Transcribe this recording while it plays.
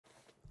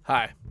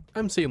Hi,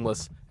 I'm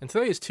Seamless, and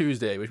today is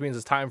Tuesday, which means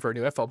it's time for a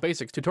new FL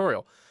Basics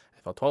tutorial,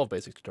 FL12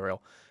 Basics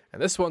tutorial, and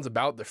this one's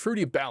about the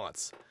fruity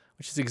balance,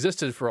 which has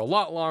existed for a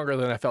lot longer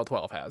than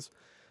FL12 has.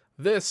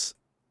 This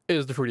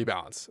is the fruity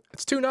balance.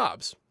 It's two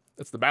knobs.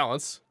 It's the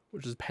balance,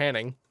 which is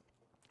panning,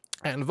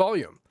 and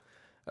volume.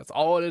 That's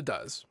all it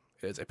does.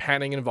 It is a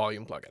panning and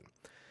volume plugin.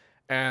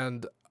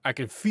 And I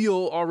can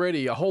feel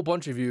already a whole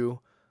bunch of you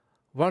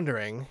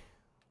wondering,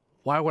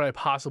 why would I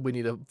possibly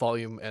need a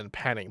volume and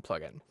panning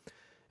plugin?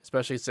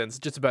 Especially since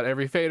just about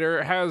every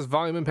fader has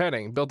volume and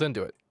panning built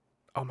into it.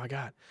 Oh my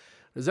god.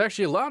 There's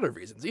actually a lot of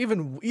reasons.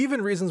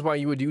 Even reasons why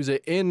you would use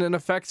it in an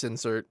effects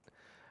insert,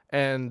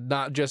 and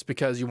not just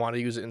because you want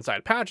to use it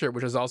inside Patcher,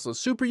 which is also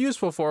super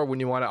useful for when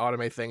you want to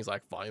automate things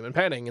like volume and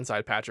panning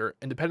inside Patcher,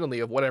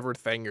 independently of whatever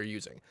thing you're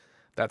using.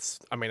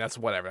 That's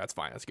whatever, that's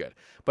fine, that's good.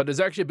 But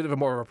there's actually a bit of a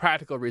more of a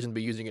practical reason to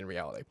be using it in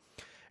reality.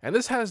 And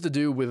this has to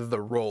do with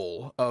the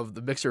role of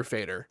the mixer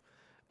fader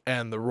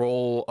and the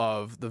role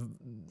of the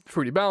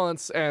fruity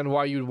balance, and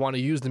why you'd want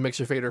to use the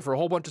mixer fader for a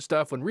whole bunch of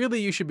stuff when really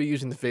you should be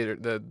using the fader,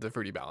 the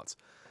fruity balance.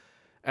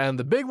 And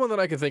the big one that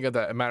I can think of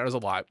that matters a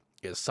lot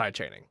is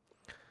sidechaining.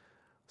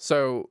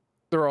 So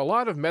there are a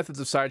lot of methods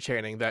of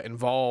sidechaining that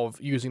involve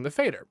using the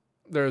fader.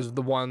 There's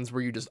the ones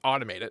where you just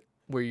automate it,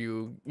 where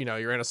you're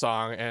in a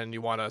song and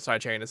you want to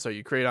sidechain it, so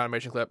you create an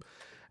automation clip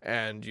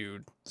and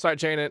you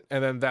sidechain it,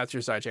 and then that's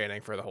your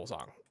sidechaining for the whole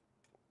song.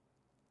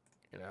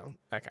 You know,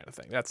 that kind of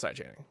thing. That's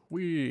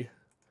sidechaining.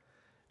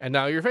 And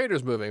now your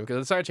fader's moving because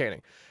it's sidechaining.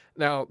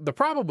 Now, the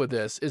problem with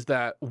this is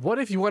that, what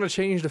if you want to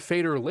change the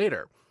fader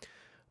later?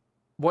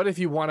 What if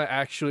you want to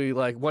actually,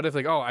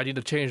 oh, I need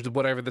to change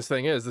whatever this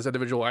thing is, this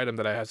individual item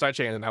that I have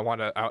sidechained, and I want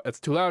to,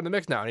 it's too loud in the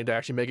mix now, I need to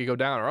actually make it go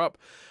down or up.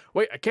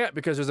 Wait, I can't,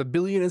 because there's a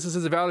billion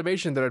instances of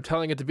automation that are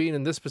telling it to be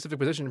in this specific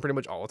position pretty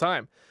much all the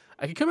time.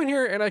 I can come in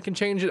here and I can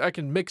change it. I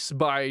can mix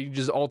by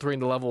just altering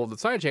the level of the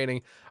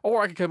sidechaining,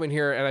 or I can come in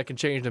here and I can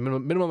change the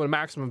minimum and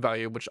maximum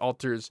value, which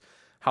alters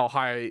how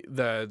high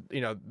the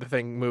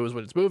thing moves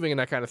when it's moving and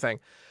that kind of thing.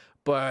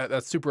 But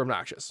that's super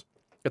obnoxious.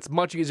 It's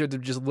much easier to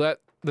just let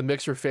the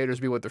mixer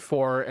faders be what they're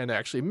for and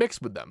actually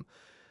mix with them.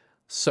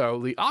 So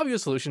the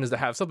obvious solution is to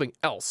have something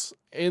else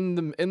in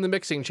the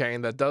mixing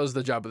chain that does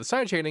the job of the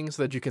sidechaining,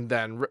 so that you can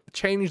then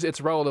change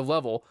its relative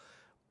level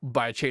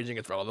by changing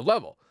its relative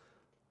level.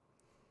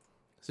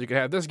 So you can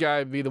have this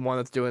guy be the one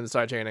that's doing the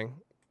sidechaining,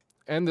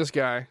 and this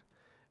guy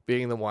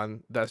being the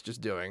one that's just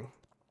doing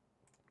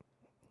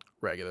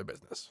regular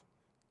business.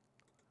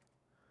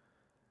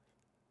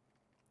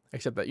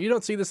 Except that you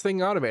don't see this thing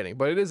automating,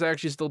 but it is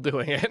actually still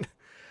doing it.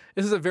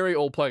 This is a very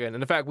old plugin.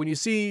 And in fact, when you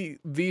see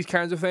these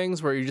kinds of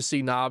things where you just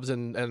see knobs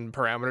and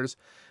parameters,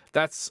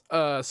 that's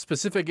a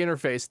specific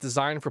interface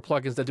designed for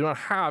plugins that do not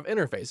have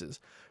interfaces.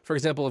 For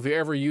example, if you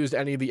ever used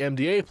any of the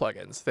MDA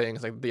plugins,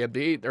 things like the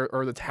MDA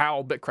or the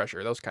Tau Bit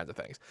Crusher, those kinds of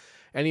things,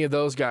 any of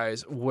those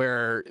guys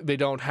where they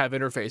don't have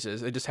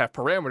interfaces, they just have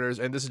parameters,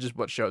 and this is just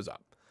what shows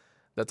up.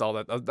 That's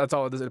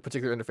all this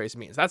particular interface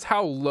means. That's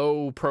how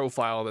low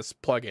profile this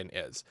plugin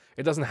is.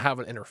 It doesn't have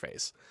an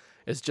interface.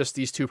 It's just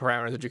these two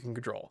parameters that you can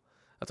control.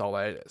 That's all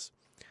that it is.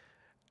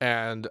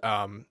 And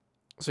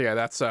so yeah,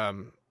 that's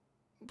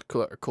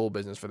cool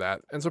business for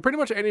that. And so pretty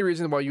much any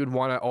reason why you'd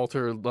want to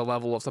alter the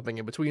level of something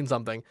in between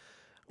something,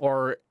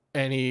 or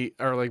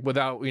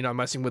without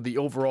messing with the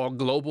overall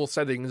global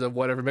settings of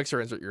whatever mixer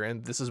insert you're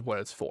in, this is what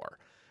it's for.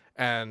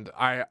 And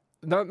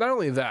not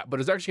only that, but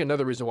there's actually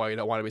another reason why you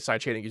don't want to be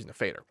sidechaining using the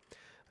fader.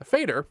 The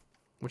fader,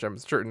 which I'm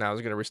certain now is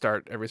going to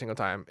restart every single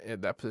time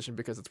in that position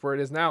because it's where it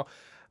is now,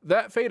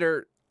 that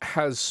fader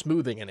has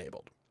smoothing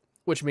enabled,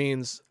 which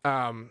means,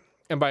 and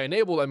by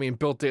enabled, I mean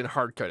built-in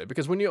hard-coded,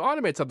 because when you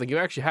automate something, you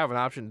actually have an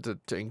option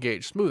to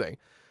engage smoothing,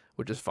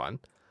 which is fun.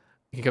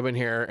 You can come in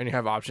here and you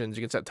have options,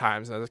 you can set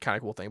times, and that's kind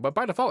of cool thing, but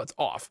by default, it's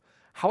off.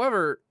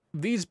 However,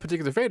 these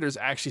particular faders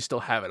actually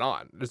still have it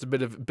on. There's a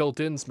bit of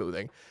built-in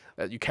smoothing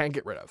that you can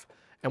get rid of.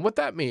 And what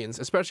that means,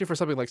 especially for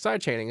something like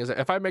sidechaining, is that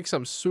if I make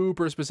some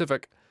super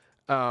specific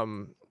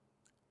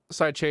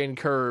sidechain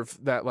curve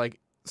that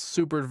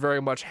super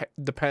very much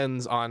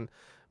depends on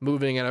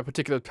moving at a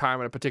particular time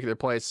in a particular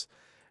place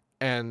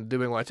and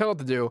doing what I tell it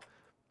to do,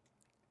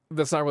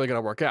 that's not really going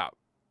to work out.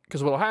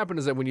 Because what will happen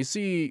is that when I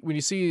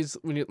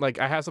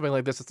have something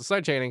like this, it's the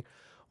sidechaining,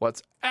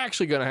 what's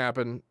actually going to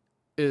happen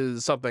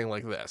is something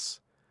like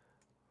this.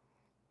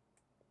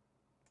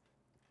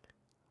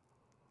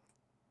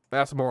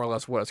 That's more or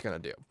less what it's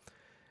going to do.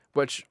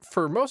 Which,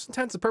 for most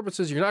intents and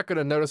purposes, you're not going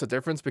to notice a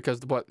difference,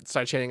 because what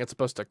sidechaining is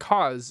supposed to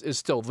cause is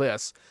still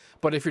this.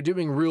 But if you're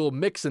doing real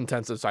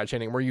mix-intensive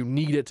sidechaining, where you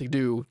need it to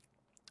do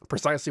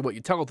precisely what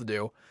you tell it to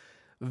do,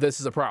 this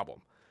is a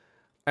problem.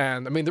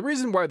 And, I mean, the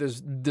reason why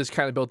there's this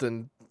kind of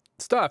built-in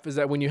stuff is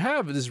that when you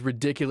have this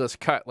ridiculous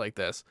cut like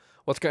this,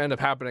 what's going to end up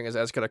happening is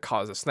that's going to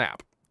cause a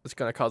snap. It's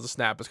going to cause a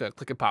snap, it's going to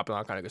click and pop and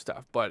all kind of good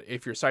stuff. But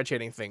if you're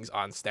sidechaining things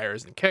on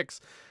snares and kicks,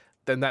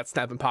 then that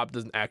snap and pop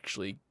doesn't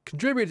actually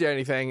contribute to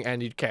anything,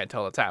 and you can't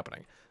tell it's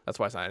happening. That's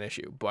why it's not an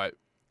issue. But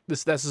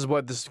this is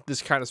what this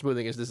kind of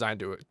smoothing is designed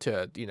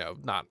to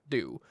not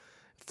do.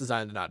 It's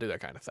designed to not do that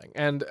kind of thing.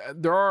 And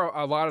there are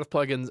a lot of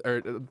plugins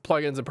and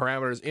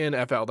parameters in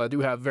FL that do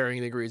have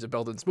varying degrees of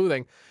built-in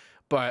smoothing,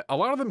 but a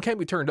lot of them can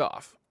be turned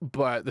off,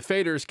 but the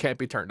faders can't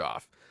be turned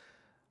off.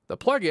 The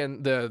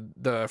plugin,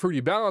 the Fruity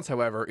Balance,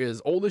 however,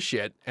 is old as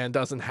shit and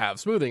doesn't have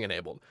smoothing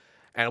enabled,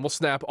 and it will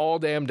snap all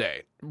damn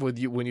day with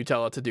you when you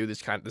tell it to do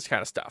this kind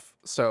of stuff.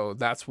 So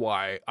that's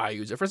why I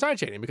use it for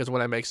sidechaining, because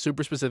when I make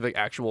super specific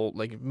actual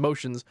like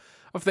motions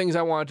of things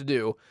I want it to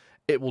do,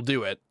 it will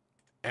do it,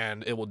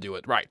 and it will do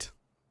it right,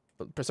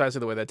 precisely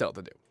the way they tell it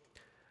to do.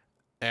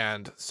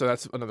 And so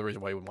that's another reason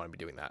why you would want to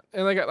be doing that.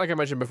 And like I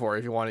mentioned before,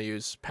 if you want to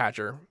use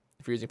Patcher,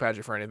 if you're using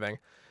Patcher for anything,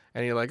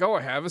 and you're like, oh,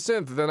 I have a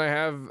synth, then I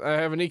have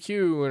an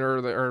EQ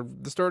or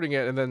distorting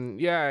it, and then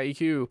yeah,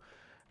 EQ,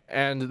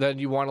 and then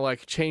you want to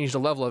like change the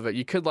level of it.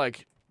 You could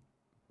like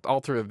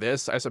alter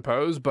this, I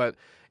suppose, but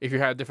if you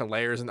had different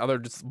layers and other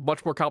just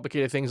much more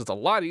complicated things, it's a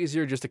lot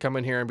easier just to come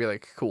in here and be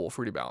like, cool,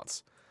 Fruity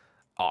Balance,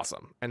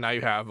 awesome, and now you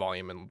have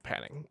volume and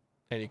panning,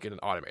 and you can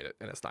automate it,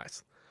 and it's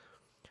nice.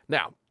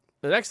 Now,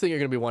 the next thing you're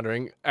going to be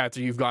wondering after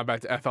you've gone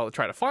back to FL to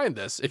try to find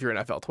this, if you're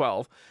in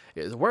FL12,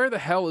 is where the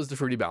hell is the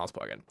Fruity Balance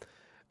plugin?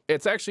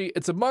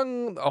 It's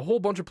among a whole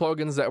bunch of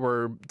plugins that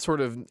were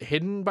sort of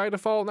hidden by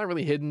default. Not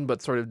really hidden,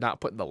 but sort of not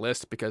put in the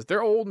list because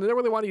they're old and they don't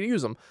really want you to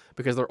use them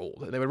because they're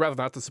old. And they would rather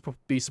not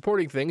be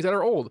supporting things that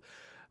are old.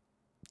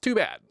 Too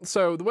bad.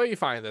 So the way you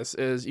find this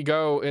is you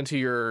go into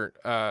your,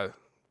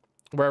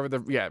 wherever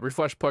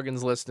refresh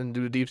plugins list and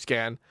do a deep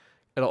scan.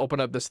 It'll open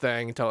up this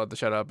thing, tell it to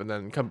shut up, and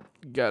then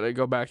gotta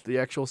go back to the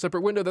actual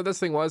separate window that this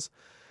thing was,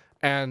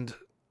 and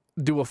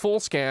do a full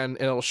scan,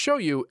 and it'll show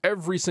you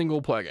every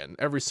single plugin,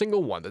 every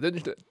single one that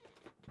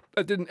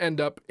didn't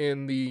end up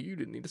in the. You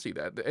didn't need to see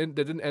that. That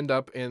didn't end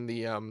up in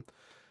the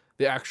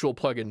actual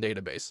plugin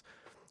database.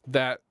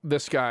 That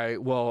this guy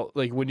will,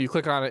 like, when you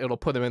click on it, it'll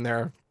put them in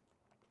there,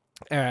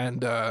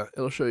 and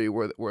it'll show you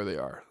where they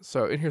are.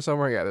 So in here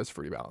somewhere, yeah, there's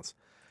Fruity Balance,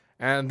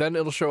 and then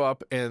it'll show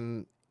up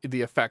in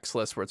the effects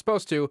list where it's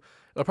supposed to.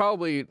 It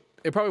probably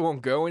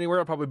won't go anywhere.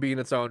 It'll probably be in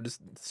its own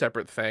just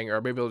separate thing,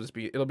 or maybe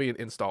it'll be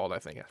installed. I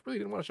think I really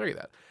didn't want to show you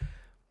that.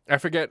 I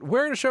forget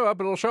where to show up,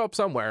 but it'll show up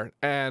somewhere,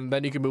 and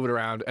then you can move it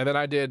around. And then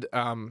I did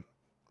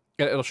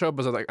it'll show up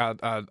as like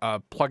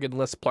a plugin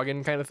list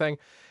plugin kind of thing.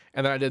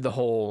 And then I did the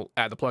whole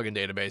add the plugin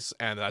database,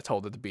 and then I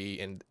told it to be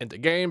into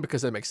game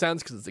because it makes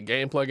sense because it's a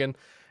game plugin,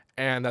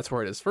 and that's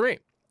where it is for me.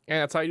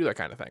 And that's how you do that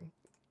kind of thing.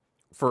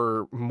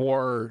 For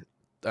more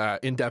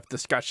in-depth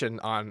discussion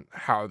on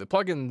how the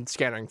plugin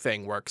scanning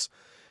thing works,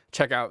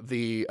 check out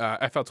the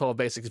FL12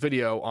 Basics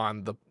video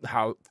on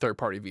how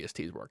third-party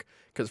VSTs work.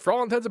 Because for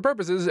all intents and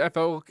purposes,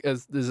 FL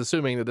is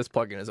assuming that this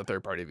plugin is a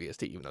third-party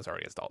VST, even though it's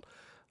already installed.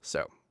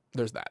 So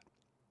there's that.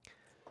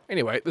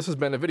 Anyway, this has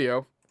been a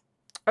video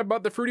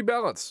about the Fruity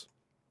Balance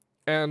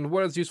and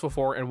what it's useful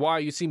for and why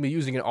you see me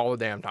using it all the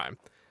damn time.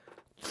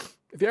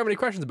 If you have any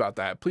questions about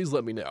that, please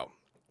let me know.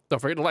 Don't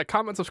forget to like,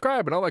 comment,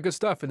 subscribe, and all that good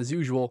stuff. And as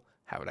usual,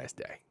 have a nice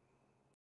day.